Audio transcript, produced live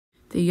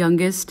The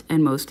youngest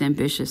and most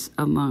ambitious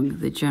among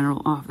the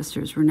general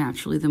officers were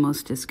naturally the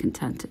most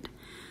discontented.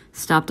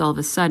 Stopped all of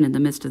a sudden in the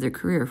midst of their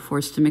career,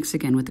 forced to mix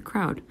again with the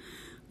crowd.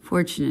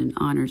 Fortune and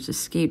honors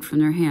escaped from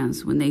their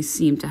hands when they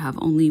seemed to have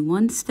only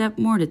one step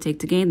more to take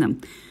to gain them.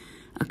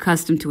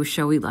 Accustomed to a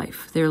showy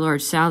life, their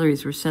large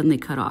salaries were suddenly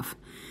cut off,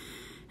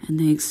 and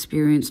they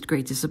experienced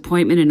great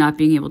disappointment in not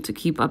being able to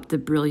keep up the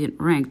brilliant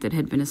rank that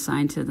had been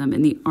assigned to them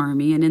in the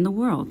army and in the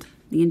world,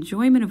 the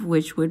enjoyment of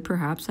which would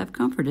perhaps have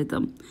comforted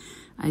them.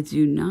 I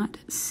do not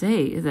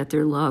say that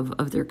their love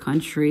of their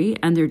country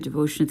and their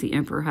devotion to the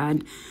emperor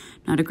had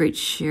not a great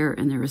share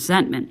in their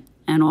resentment,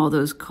 and all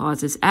those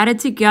causes added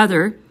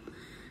together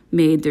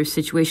made their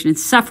situation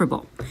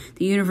insufferable.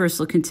 The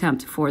universal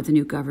contempt for the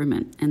new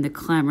government and the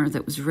clamor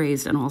that was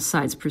raised on all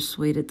sides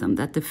persuaded them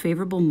that the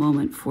favorable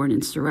moment for an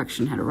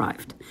insurrection had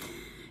arrived,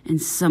 and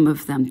some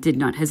of them did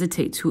not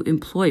hesitate to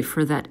employ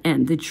for that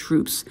end the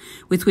troops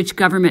with which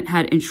government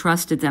had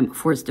entrusted them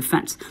for its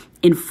defense,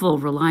 in full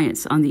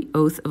reliance on the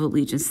oath of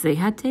allegiance they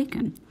had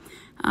taken.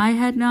 I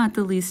had not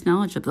the least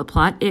knowledge of the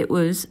plot. It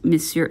was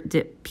Monsieur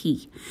de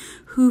P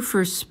who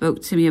first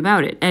spoke to me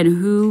about it, and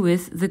who,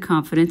 with the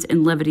confidence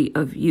and levity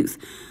of youth,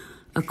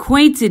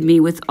 acquainted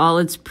me with all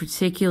its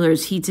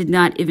particulars. He did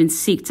not even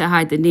seek to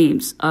hide the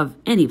names of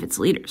any of its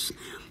leaders.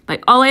 By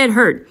all I had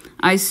heard,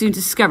 I soon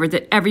discovered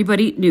that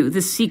everybody knew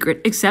the secret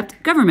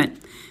except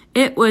government.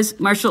 It was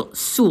Marshal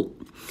Soult,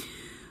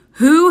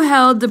 who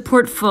held the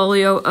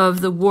portfolio of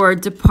the War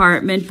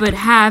Department, but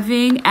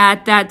having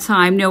at that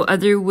time no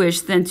other wish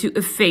than to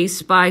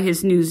efface by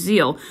his new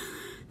zeal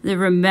the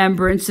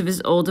remembrance of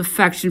his old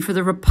affection for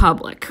the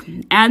Republic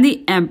and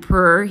the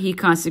Emperor, he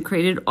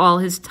consecrated all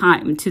his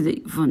time to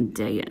the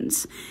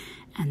Vendéans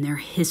and their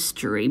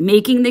history,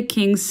 making the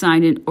king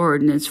sign an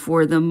ordinance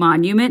for the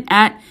monument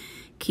at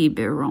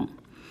Quiberon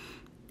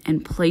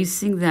and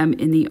placing them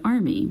in the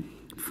army.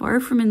 Far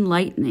from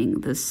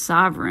enlightening the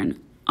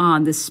sovereign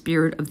on the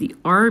spirit of the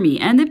army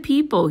and the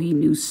people, he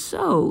knew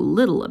so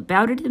little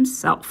about it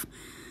himself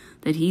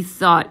that he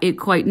thought it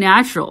quite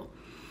natural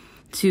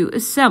to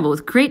assemble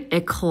with great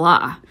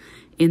eclat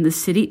in the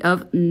city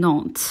of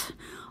Nantes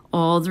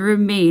all the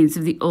remains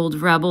of the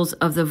old rebels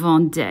of the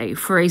Vendée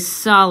for a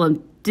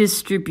solemn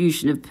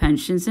distribution of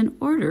pensions and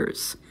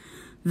orders.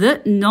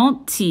 The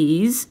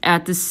Nantes,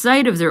 at the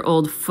sight of their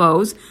old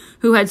foes,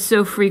 who had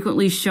so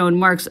frequently shown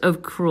marks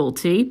of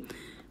cruelty,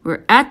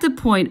 were at the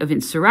point of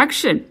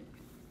insurrection.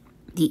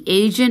 The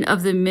agent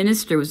of the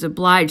minister was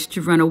obliged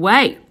to run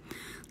away,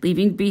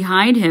 leaving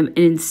behind him an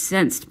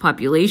incensed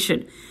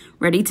population,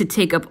 ready to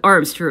take up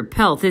arms to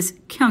repel this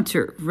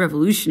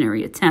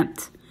counter-revolutionary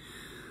attempt.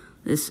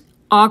 This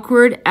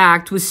awkward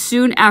act was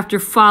soon after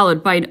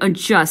followed by an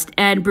unjust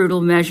and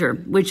brutal measure,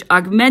 which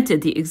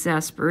augmented the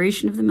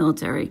exasperation of the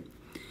military.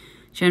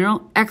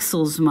 General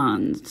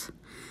Exelsmans,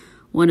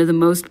 one of the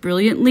most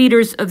brilliant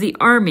leaders of the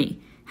army,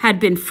 had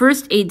been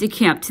first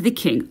aide-de-camp to the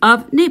King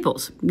of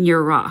Naples,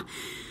 Murat.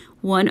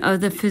 One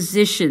of the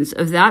physicians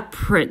of that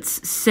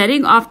prince,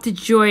 setting off to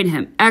join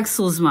him,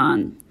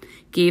 Exelsmans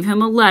gave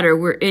him a letter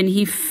wherein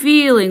he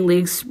feelingly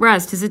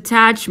expressed his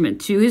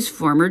attachment to his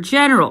former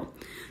general.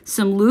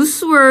 Some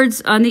loose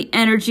words on the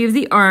energy of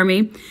the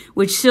army,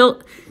 which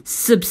still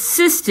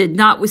subsisted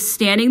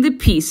notwithstanding the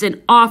peace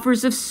and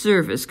offers of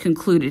service,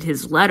 concluded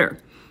his letter.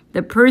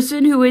 The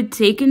person who had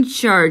taken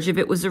charge of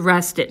it was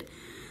arrested.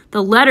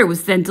 The letter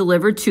was then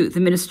delivered to the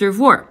Minister of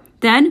War,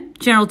 then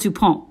General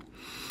Dupont,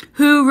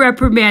 who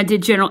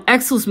reprimanded General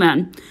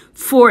Exelsmans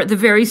for the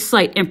very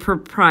slight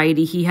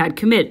impropriety he had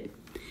committed.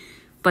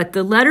 But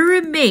the letter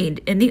remained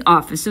in the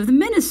office of the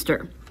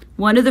minister.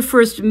 One of the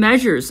first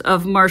measures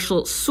of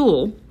Marshal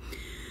Soult,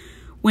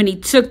 when he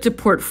took the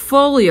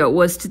portfolio,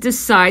 was to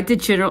decide that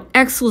General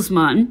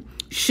Exelsmans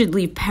should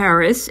leave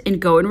Paris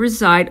and go and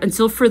reside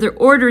until further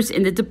orders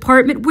in the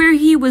department where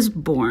he was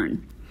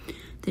born.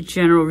 The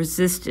general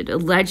resisted,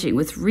 alleging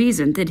with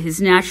reason that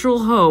his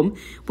natural home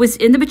was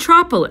in the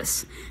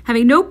metropolis,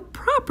 having no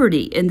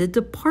property in the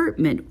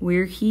department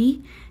where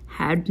he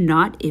had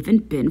not even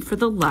been for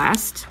the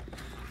last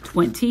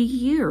 20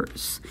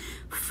 years.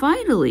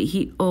 Finally,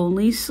 he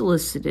only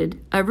solicited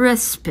a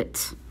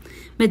respite.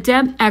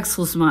 Madame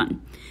Exelsmans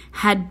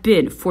had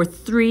been for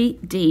 3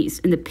 days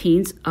in the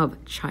pains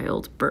of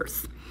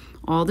childbirth.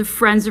 All the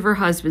friends of her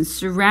husband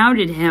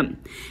surrounded him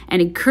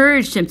and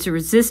encouraged him to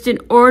resist an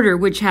order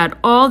which had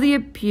all the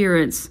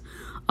appearance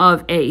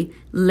of a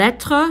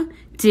lettre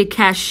de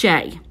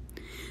cachet.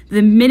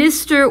 The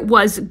minister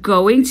was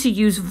going to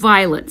use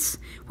violence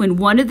when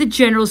one of the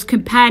general's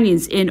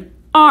companions in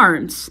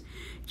arms,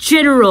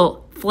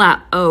 General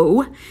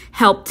Flahaut,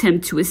 helped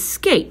him to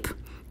escape.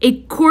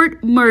 A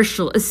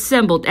court-martial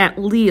assembled at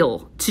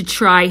Lille to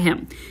try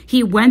him.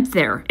 He went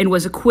there and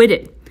was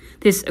acquitted.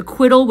 This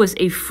acquittal was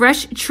a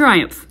fresh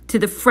triumph to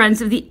the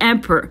friends of the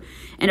emperor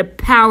and a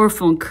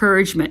powerful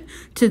encouragement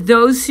to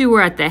those who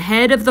were at the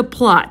head of the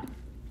plot.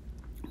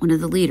 One of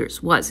the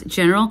leaders was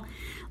General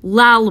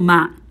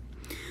Lavalette,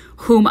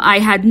 whom I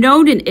had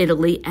known in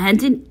Italy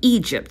and in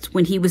Egypt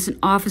when he was an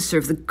officer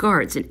of the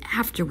guards and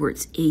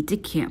afterwards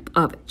aide-de-camp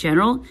of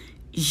General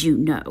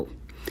Junot.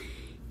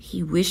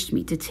 He wished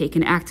me to take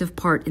an active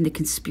part in the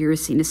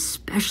conspiracy, and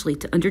especially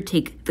to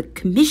undertake the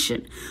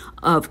commission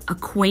of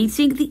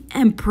acquainting the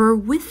emperor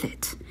with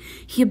it.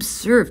 He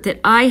observed that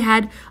I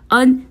had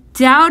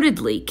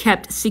undoubtedly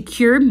kept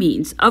secure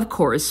means of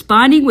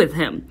corresponding with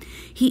him.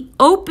 He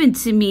opened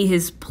to me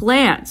his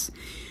plans,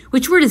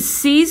 which were to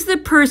seize the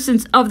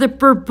persons of the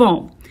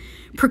Bourbons,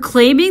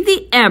 proclaiming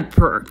the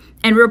emperor,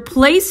 and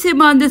replace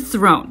him on the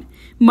throne.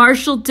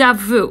 Marshal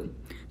Davout,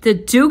 the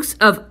Dukes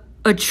of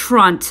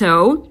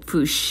Otranto,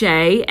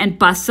 Fouché, and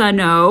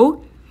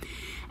Bassano,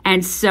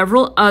 and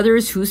several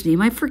others whose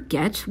name I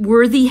forget,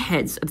 were the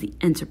heads of the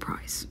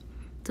enterprise.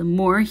 The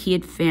more he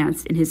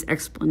advanced in his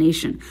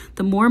explanation,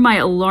 the more my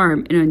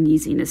alarm and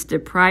uneasiness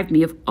deprived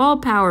me of all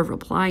power of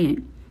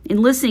replying.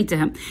 In listening to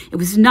him, it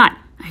was not,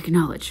 I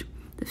acknowledge,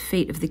 the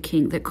fate of the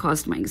king that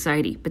caused my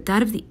anxiety, but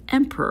that of the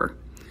emperor.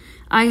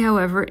 I,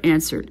 however,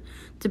 answered,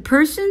 "The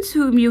persons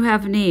whom you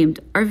have named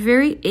are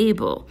very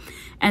able,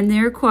 and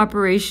their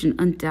cooperation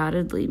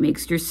undoubtedly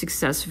makes your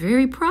success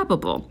very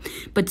probable.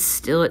 But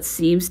still it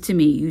seems to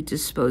me you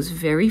dispose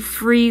very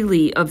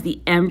freely of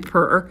the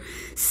emperor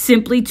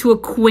simply to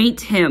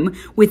acquaint him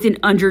with an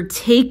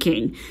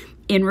undertaking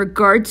in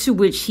regard to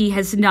which he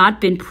has not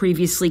been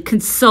previously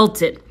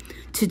consulted.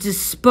 To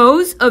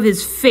dispose of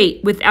his fate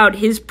without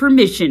his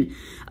permission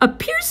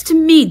appears to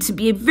me to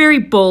be a very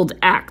bold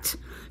act.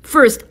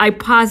 First, I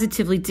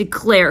positively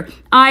declare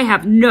I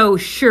have no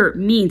sure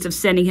means of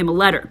sending him a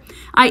letter.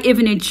 I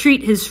even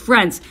entreat his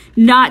friends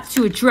not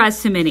to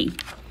address him any,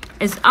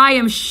 as I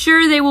am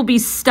sure they will be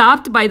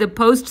stopped by the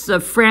posts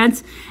of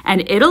France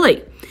and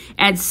Italy,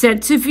 and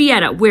sent to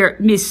Vienna, where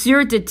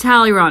Monsieur de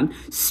Talleyrand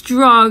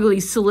strongly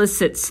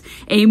solicits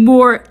a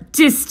more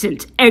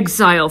distant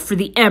exile for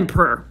the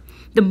emperor.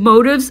 The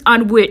motives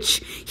on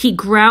which he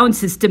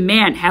grounds his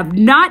demand have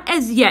not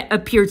as yet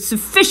appeared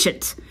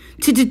sufficient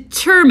to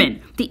determine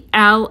the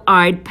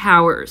allied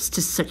powers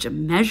to such a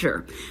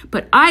measure,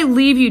 but I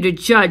leave you to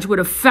judge what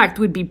effect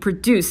would be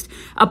produced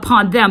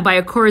upon them by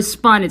a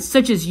correspondence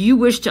such as you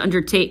wish to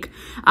undertake.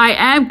 I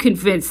am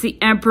convinced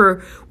the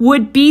emperor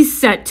would be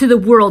sent to the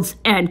world's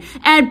end,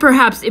 and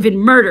perhaps even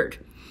murdered.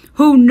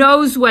 Who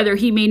knows whether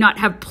he may not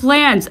have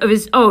plans of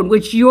his own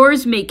which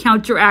yours may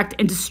counteract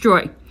and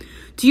destroy?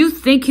 Do you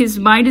think his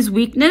mind is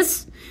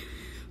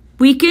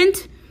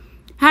weakened?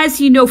 Has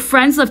he no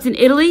friends left in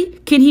Italy?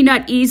 Can he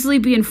not easily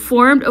be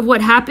informed of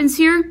what happens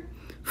here?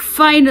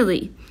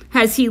 Finally,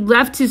 has he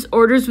left his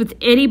orders with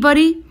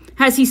anybody?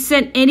 Has he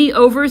sent any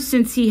over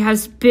since he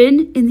has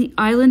been in the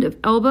island of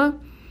Elba?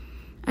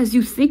 As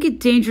you think it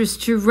dangerous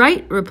to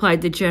write,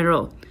 replied the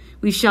general,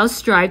 we shall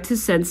strive to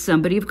send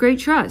somebody of great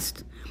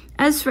trust.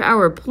 As for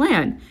our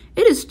plan,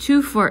 it is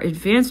too far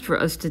advanced for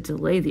us to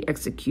delay the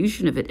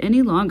execution of it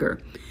any longer.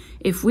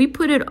 If we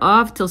put it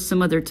off till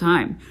some other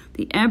time,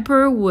 the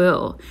emperor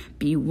will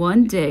be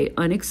one day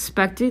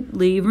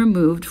unexpectedly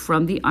removed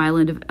from the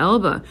island of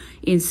Elba,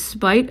 in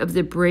spite of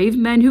the brave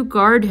men who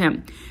guard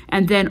him,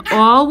 and then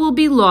all will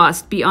be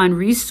lost beyond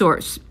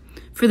resource.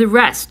 For the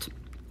rest,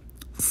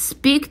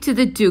 speak to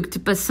the Duc de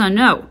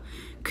Bassano.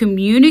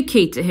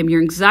 Communicate to him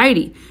your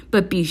anxiety,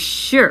 but be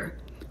sure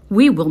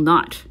we will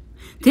not.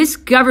 This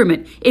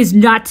government is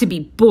not to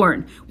be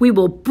borne. We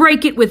will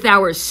break it with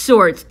our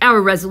swords.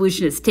 Our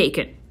resolution is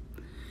taken."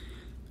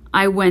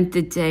 I went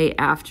the day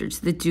after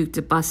to the Duc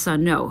de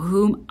Bassano,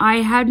 whom I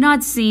had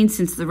not seen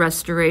since the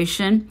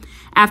Restoration.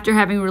 After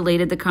having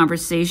related the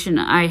conversation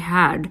I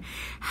had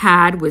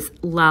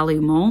with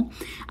Lalemant,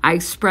 I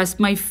expressed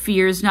my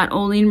fears not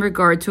only in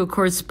regard to a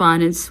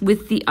correspondence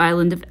with the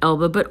island of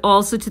Elba, but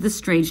also to the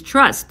strange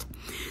trust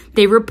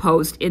they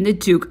reposed in the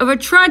Duke of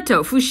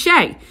Otranto,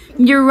 Fouché.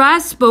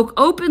 Murat spoke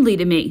openly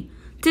to me.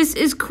 "This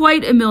is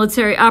quite a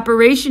military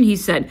operation," he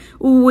said.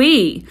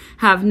 "We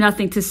have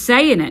nothing to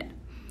say in it.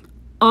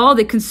 All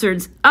that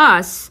concerns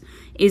us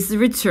is the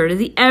return of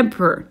the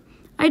emperor.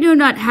 I know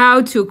not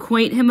how to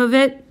acquaint him of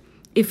it,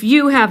 if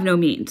you have no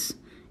means,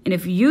 and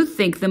if you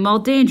think them all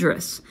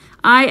dangerous.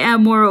 I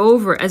am,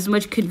 moreover, as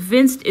much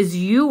convinced as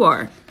you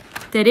are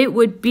that it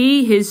would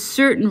be his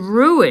certain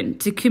ruin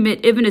to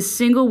commit even a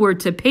single word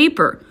to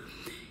paper.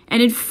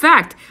 And in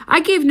fact,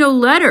 I gave no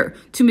letter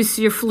to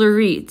Monsieur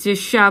Fleury de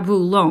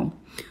Chaboulon,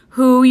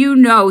 who, you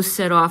know,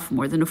 set off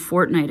more than a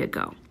fortnight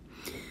ago.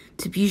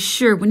 To be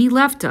sure, when he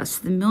left us,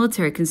 the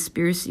military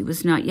conspiracy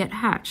was not yet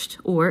hatched,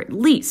 or, at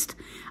least,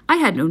 I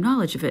had no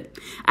knowledge of it.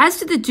 As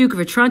to the Duke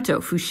of Otranto,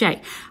 Fouché,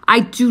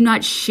 I do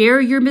not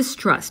share your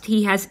mistrust.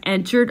 He has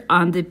entered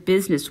on the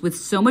business with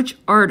so much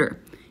ardor,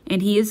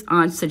 and he is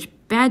on such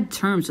bad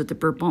terms with the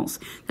Bourbons,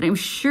 that I am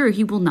sure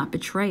he will not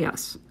betray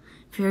us.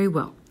 Very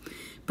well.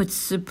 But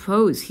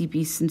suppose he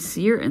be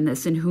sincere in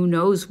this, and who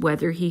knows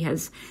whether he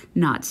has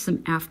not some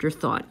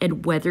afterthought,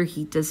 and whether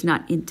he does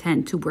not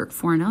intend to work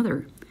for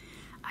another.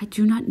 I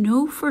do not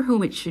know for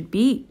whom it should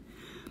be.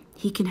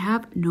 He can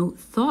have no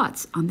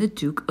thoughts on the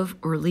Duke of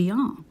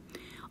Orleans.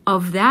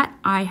 Of that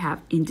I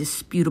have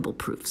indisputable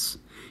proofs.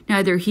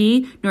 Neither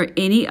he nor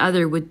any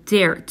other would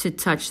dare to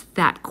touch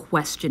that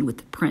question with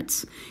the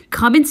prince.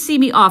 Come and see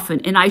me often,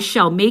 and I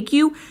shall make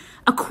you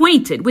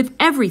acquainted with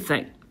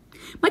everything.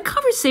 My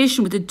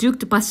conversation with the Duc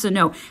de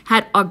Bassano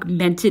had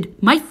augmented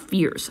my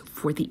fears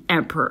for the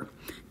emperor.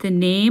 The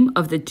name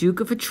of the Duke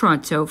of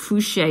Otranto,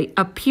 Fouché,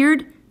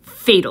 appeared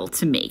fatal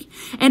to me,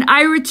 and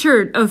I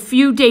returned a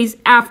few days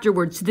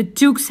afterwards to the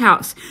Duke's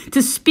house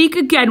to speak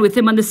again with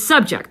him on the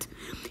subject.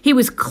 He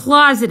was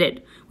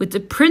closeted with the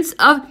Prince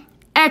of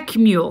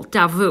Eckmühl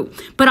d'Avoux,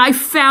 but I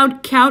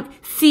found Count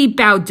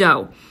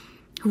Thibaudot,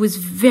 who was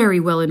very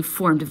well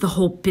informed of the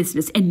whole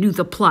business and knew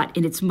the plot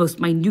in its most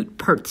minute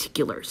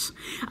particulars.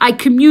 I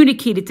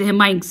communicated to him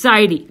my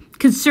anxiety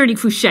concerning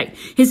Fouché.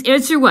 His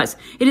answer was,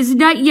 "It is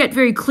not yet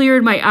very clear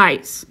in my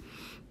eyes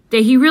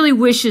that he really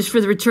wishes for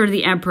the return of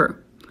the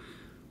emperor,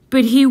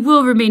 but he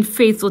will remain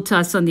faithful to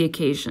us on the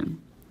occasion."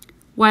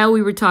 While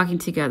we were talking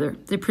together,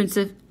 the Prince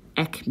of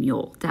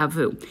Eckmühl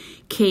d'Avoux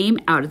came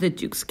out of the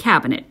Duke's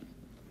cabinet,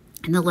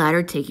 and the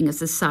latter, taking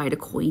us aside,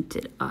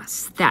 acquainted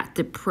us that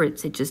the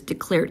prince had just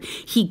declared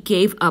he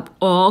gave up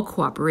all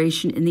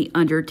cooperation in the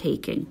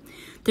undertaking.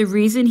 The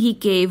reason he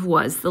gave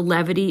was the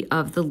levity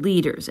of the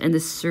leaders and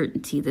the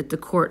certainty that the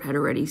court had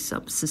already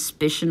some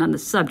suspicion on the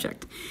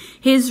subject.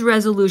 His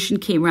resolution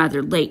came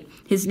rather late.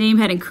 His name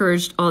had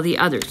encouraged all the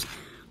others.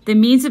 The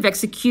means of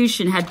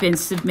execution had been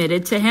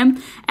submitted to him,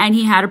 and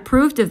he had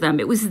approved of them.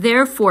 It was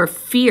therefore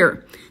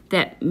fear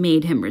that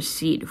made him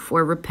recede,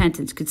 for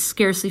repentance could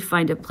scarcely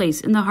find a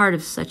place in the heart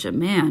of such a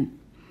man.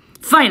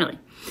 Finally,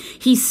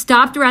 he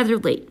stopped rather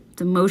late,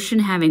 the motion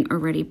having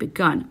already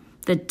begun,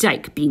 the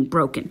dike being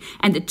broken,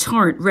 and the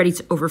torrent ready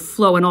to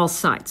overflow on all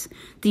sides.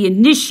 The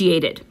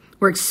initiated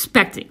were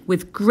expecting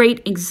with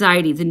great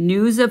anxiety the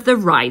news of the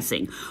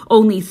rising.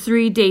 Only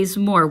 3 days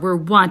more were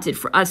wanted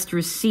for us to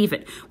receive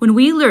it, when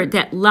we learned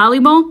that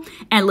Lalimont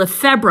and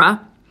Lefebvre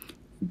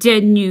de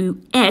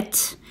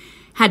Nuet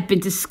had been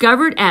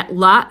discovered at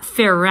La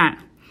Ferrin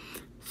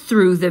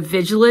through the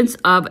vigilance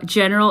of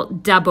General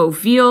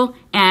d'Abbeville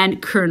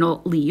and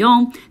Colonel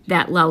Lyon,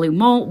 that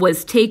Lalimont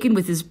was taken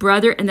with his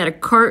brother and that a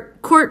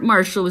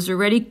court-martial was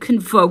already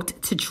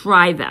convoked to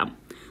try them.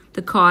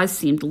 The cause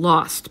seemed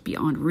lost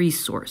beyond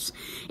resource.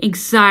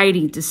 Anxiety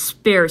and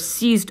despair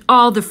seized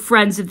all the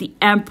friends of the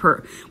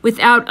emperor.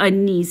 Without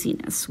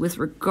uneasiness with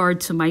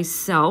regard to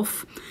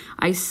myself,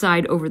 I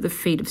sighed over the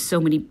fate of so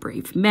many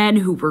brave men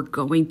who were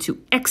going to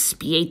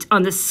expiate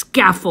on the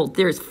scaffold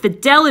their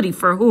fidelity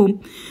for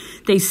whom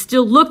they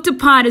still looked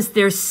upon as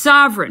their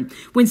sovereign,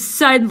 when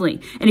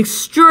suddenly an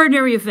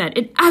extraordinary event,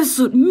 an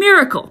absolute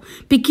miracle,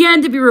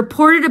 began to be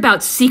reported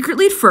about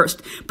secretly at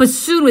first, but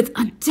soon with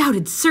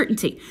undoubted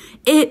certainty.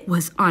 It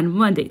was on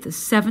Monday, the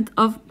 7th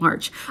of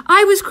March.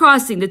 I was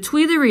crossing the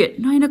Tuileries at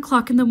 9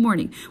 o'clock in the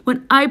morning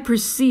when I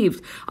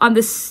perceived on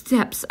the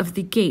steps of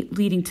the gate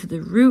leading to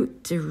the Rue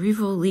de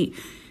Rivoli,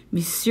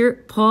 Monsieur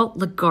Paul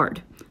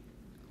Lagarde,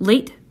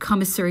 late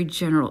Commissary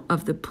General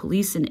of the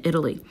police in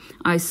Italy.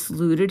 I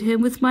saluted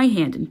him with my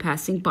hand in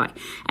passing by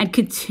and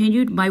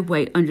continued my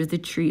way under the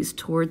trees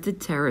toward the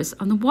terrace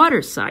on the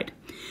water side.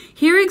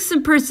 Hearing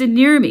some person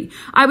near me,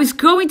 I was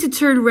going to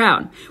turn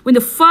round when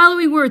the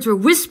following words were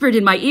whispered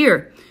in my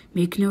ear.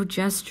 "Make no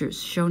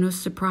gestures, show no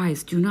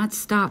surprise, do not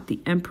stop.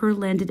 The emperor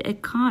landed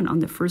at Caen on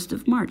the 1st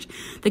of March.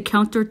 The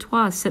Count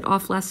d'Artois set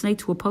off last night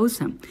to oppose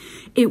him."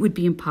 It would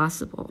be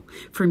impossible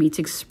for me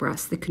to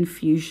express the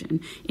confusion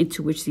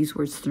into which these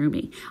words threw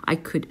me. I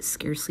could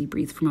scarcely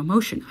breathe from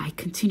emotion. I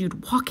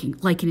continued walking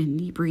like an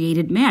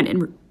inebriated man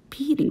and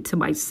repeating to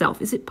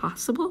myself, "Is it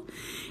possible?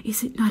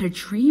 Is it not a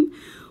dream?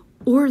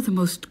 Or the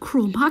most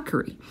cruel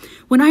mockery?"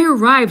 When I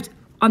arrived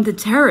on the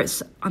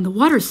terrace on the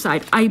water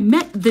side, I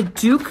met the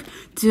Duc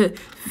de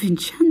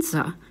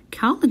Vincenza,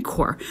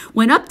 Caulaincourt,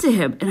 went up to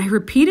him, and I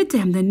repeated to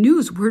him the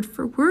news word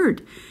for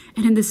word,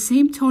 and in the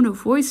same tone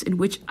of voice in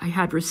which I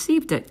had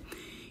received it.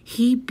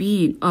 He,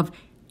 being of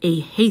a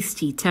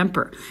hasty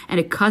temper and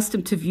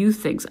accustomed to view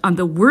things on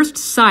the worst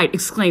side,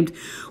 exclaimed,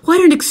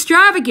 "What an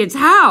extravagance!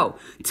 How?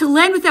 To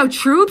land without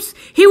troops?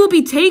 He will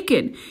be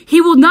taken. He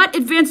will not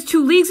advance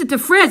 2 leagues into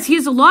France. He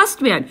is a lost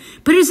man.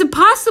 But it is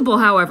impossible,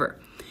 however."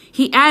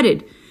 He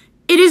added,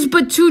 "It is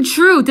but too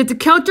true that the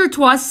Count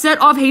d'Artois set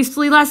off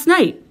hastily last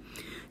night."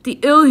 The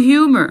ill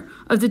humor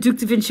of the Duc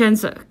de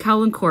Vincenza,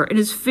 Caulaincourt, and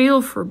his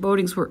fatal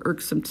forebodings were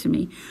irksome to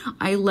me.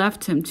 I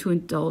left him to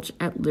indulge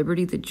at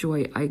liberty the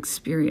joy I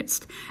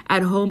experienced.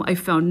 At home, I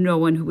found no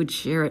one who would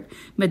share it.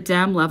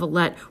 Madame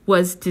Lavalette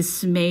was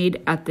dismayed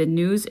at the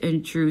news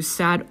and drew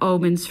sad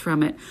omens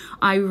from it.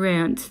 I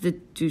ran to the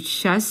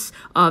Duchess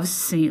of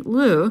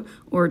Saint-Leu,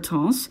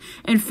 Hortense,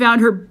 and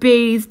found her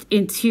bathed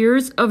in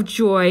tears of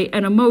joy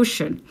and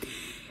emotion.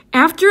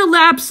 After a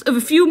lapse of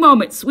a few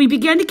moments, we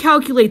began to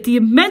calculate the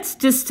immense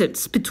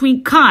distance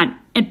between Caen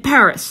and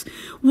Paris.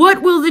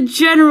 What will the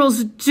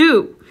generals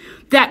do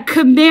that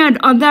command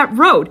on that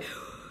road?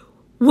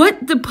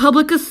 What the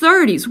public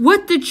authorities?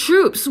 What the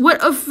troops?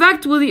 What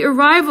effect will the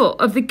arrival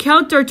of the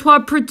Count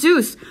d'Artois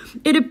produce?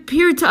 It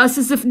appeared to us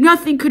as if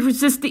nothing could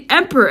resist the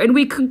emperor, and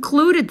we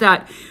concluded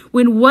that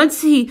when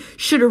once he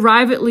should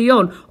arrive at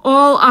Lyon,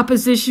 all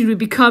opposition would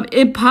become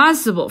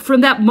impossible.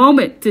 From that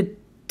moment, the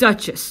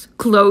Duchess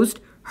closed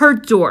her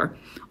door.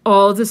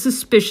 All the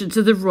suspicions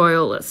of the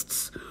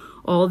royalists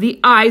All the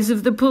eyes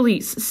of the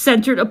police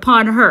centered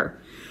upon her.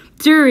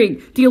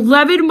 During the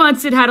 11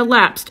 months it had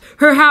elapsed,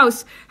 her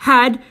house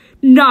had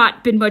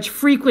not been much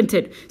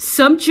frequented.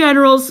 Some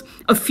generals,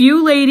 a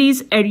few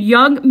ladies, and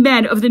young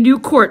men of the new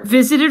court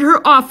visited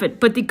her often,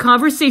 but the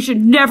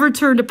conversation never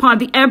turned upon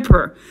the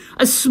emperor.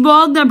 A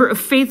small number of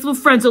faithful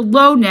friends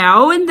alone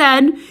now and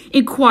then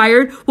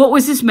inquired what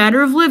was his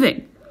manner of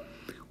living,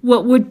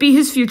 what would be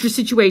his future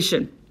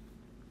situation.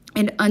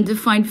 An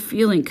undefined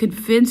feeling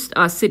convinced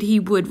us that he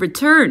would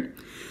return,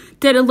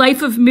 that a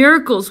life of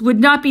miracles would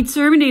not be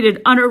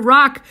terminated on a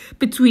rock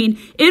between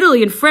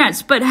Italy and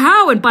France. But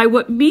how and by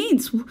what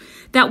means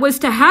that was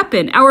to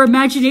happen, our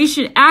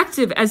imagination,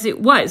 active as it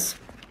was,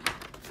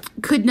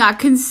 could not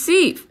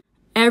conceive.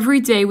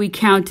 Every day we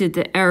counted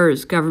the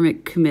errors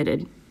government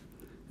committed,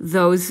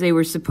 those they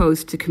were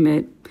supposed to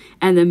commit,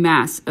 and the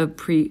mass of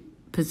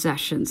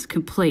prepossessions,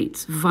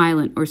 complaints,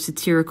 violent or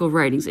satirical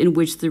writings in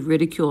which the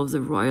ridicule of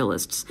the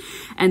royalists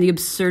and the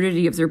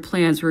absurdity of their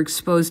plans were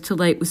exposed to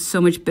light with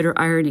so much bitter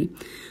irony.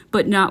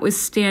 But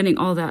notwithstanding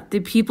all that, the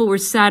people were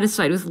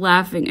satisfied with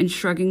laughing and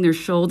shrugging their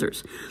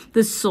shoulders.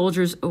 The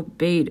soldiers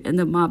obeyed, and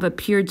the mob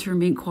appeared to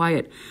remain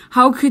quiet.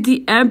 How could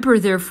the emperor,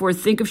 therefore,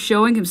 think of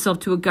showing himself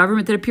to a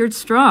government that appeared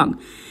strong,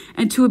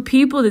 and to a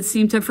people that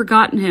seemed to have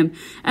forgotten him?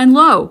 And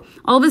lo,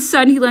 all of a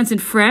sudden he lands in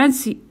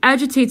France. He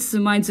agitates the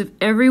minds of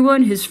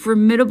everyone. His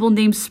formidable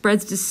name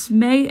spreads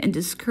dismay and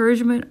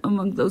discouragement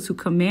among those who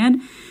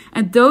command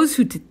and those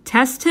who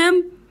detest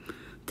him.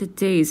 The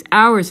days,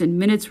 hours, and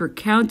minutes were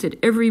counted.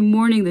 Every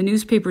morning the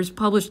newspapers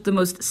published the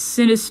most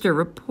sinister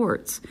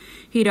reports.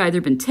 He had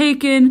either been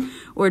taken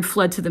or had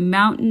fled to the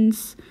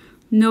mountains.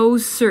 No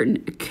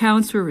certain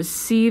accounts were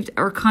received.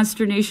 Our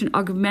consternation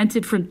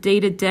augmented from day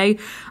to day.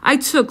 I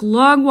took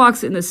long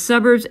walks in the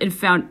suburbs and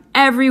found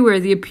everywhere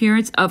the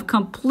appearance of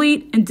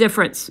complete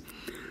indifference.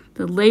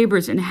 The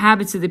labors and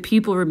habits of the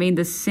people remained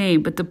the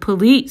same, but the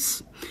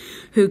police,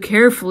 who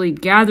carefully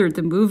gathered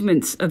the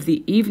movements of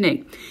the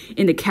evening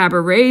in the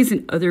cabarets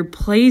and other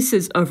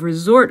places of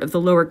resort of the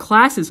lower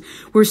classes,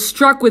 were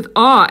struck with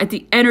awe at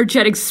the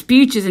energetic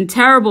speeches and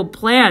terrible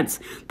plans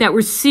that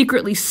were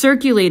secretly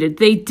circulated.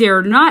 They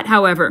dared not,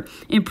 however,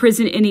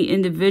 imprison any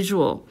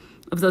individual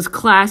of those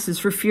classes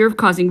for fear of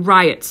causing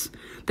riots,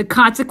 the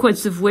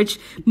consequence of which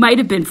might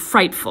have been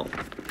frightful.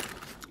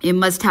 It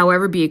must,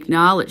 however, be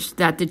acknowledged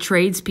that the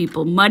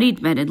tradespeople,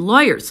 moneyed men, and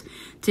lawyers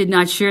did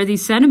not share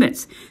these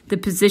sentiments. The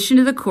position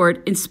of the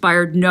court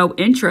inspired no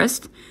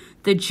interest.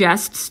 The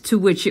jests to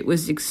which it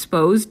was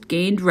exposed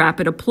gained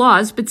rapid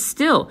applause, but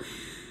still,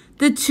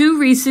 the too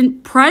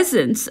recent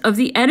presence of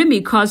the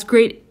enemy caused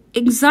great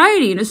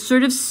anxiety and a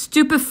sort of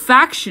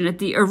stupefaction at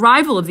the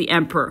arrival of the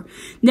emperor.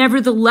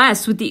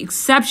 Nevertheless, with the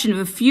exception of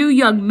a few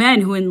young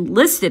men who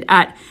enlisted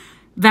at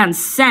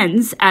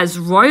Vincennes as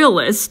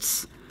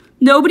royalists,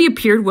 nobody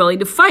appeared willing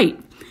to fight.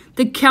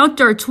 The Count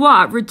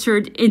d'Artois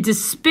returned in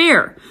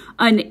despair,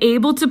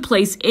 unable to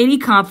place any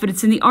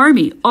confidence in the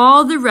army.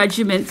 All the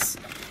regiments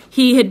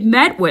he had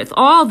met with,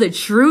 all the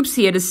troops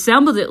he had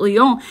assembled at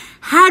Lyon,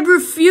 had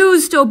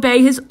refused to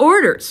obey his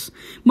orders.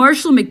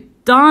 Marshal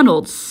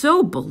MacDonald,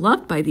 so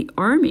beloved by the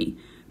army,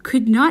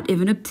 could not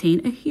even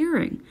obtain a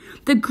hearing.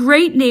 The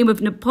great name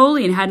of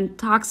Napoleon had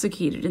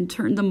intoxicated and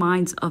turned the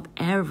minds of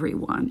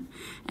everyone.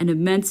 An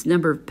immense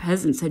number of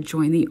peasants had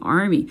joined the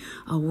army.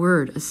 A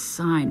word, a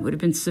sign, would have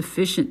been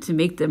sufficient to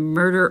make them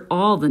murder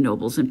all the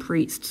nobles and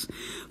priests.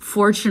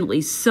 Fortunately,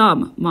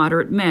 some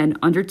moderate men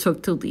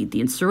undertook to lead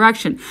the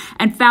insurrection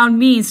and found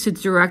means to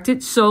direct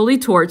it solely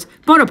towards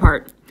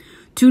Bonaparte.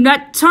 "Do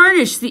not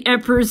tarnish the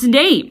emperor's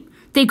name,"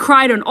 they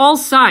cried on all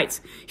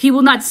sides. "He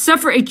will not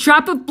suffer a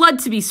drop of blood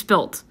to be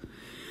spilt."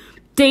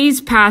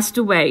 Days passed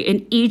away,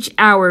 and each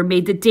hour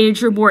made the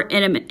danger more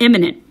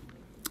imminent.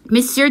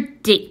 Monsieur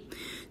D,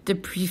 the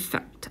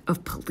prefect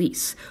of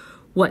police,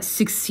 was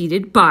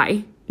succeeded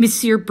by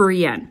Monsieur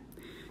Brienne.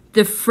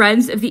 The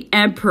friends of the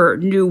emperor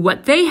knew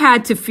what they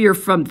had to fear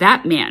from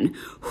that man,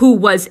 who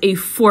was a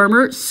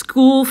former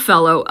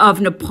schoolfellow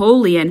of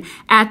Napoleon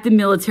at the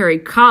military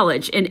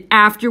college and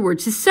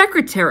afterwards his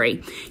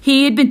secretary.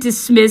 He had been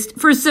dismissed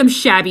for some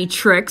shabby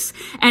tricks,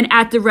 and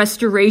at the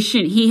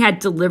Restoration he had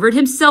delivered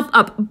himself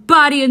up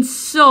body and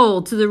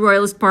soul to the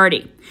royalist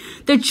party.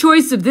 The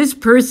choice of this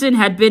person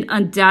had been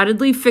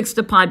undoubtedly fixed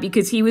upon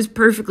because he was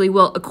perfectly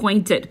well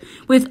acquainted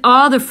with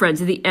all the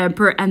friends of the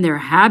emperor and their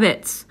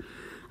habits.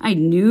 I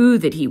knew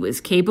that he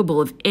was capable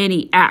of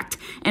any act,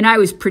 and I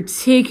was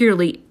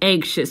particularly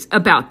anxious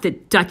about the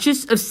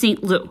Duchess of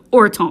St. Louis,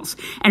 Hortense,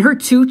 and her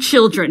 2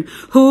 children,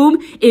 whom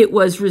it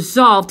was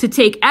resolved to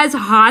take as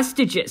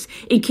hostages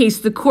in case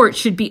the court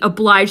should be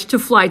obliged to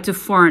fly to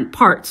foreign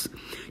parts.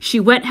 She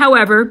went,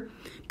 however,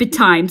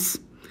 betimes,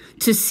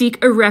 to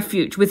seek a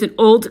refuge with an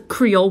old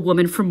Creole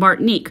woman from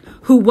Martinique,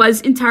 who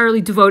was entirely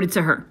devoted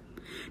to her.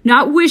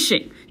 Not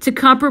wishing to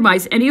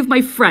compromise any of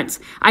my friends,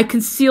 I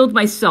concealed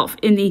myself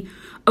in the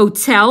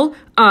Hotel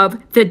of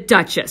the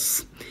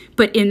Duchess,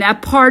 but in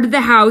that part of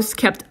the house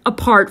kept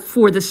apart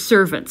for the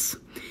servants.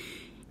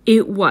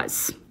 It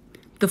was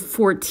the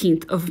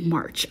 14th of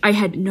March. I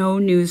had no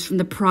news from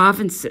the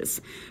provinces,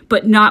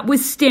 but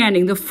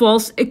notwithstanding the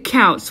false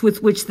accounts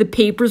with which the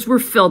papers were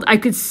filled, I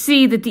could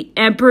see that the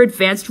emperor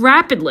advanced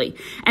rapidly,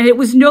 and it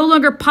was no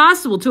longer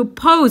possible to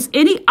oppose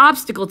any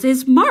obstacle to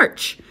his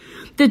march.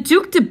 The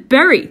Duc de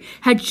Berry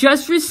had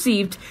just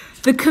received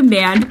the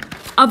command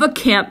of a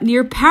camp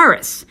near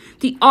Paris.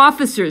 The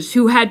officers,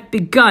 who had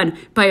begun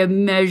by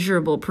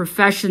immeasurable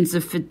professions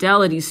of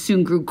fidelity,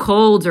 soon grew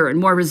colder and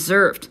more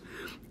reserved.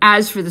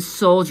 As for the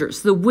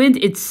soldiers, the wind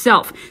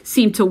itself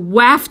seemed to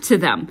waft to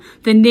them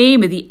the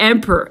name of the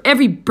emperor.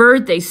 Every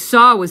bird they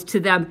saw was to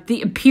them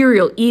the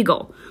imperial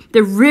eagle.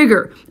 The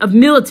rigor of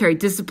military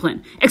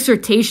discipline,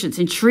 exhortations,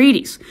 and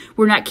treaties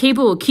were not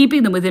capable of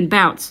keeping them within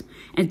bounds.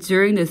 And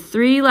during the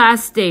 3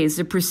 last days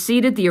that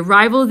preceded the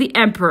arrival of the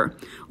emperor,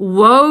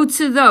 woe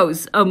to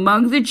those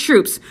among the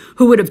troops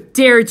who would have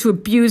dared to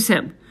abuse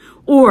him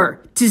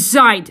or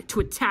designed to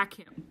attack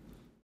him.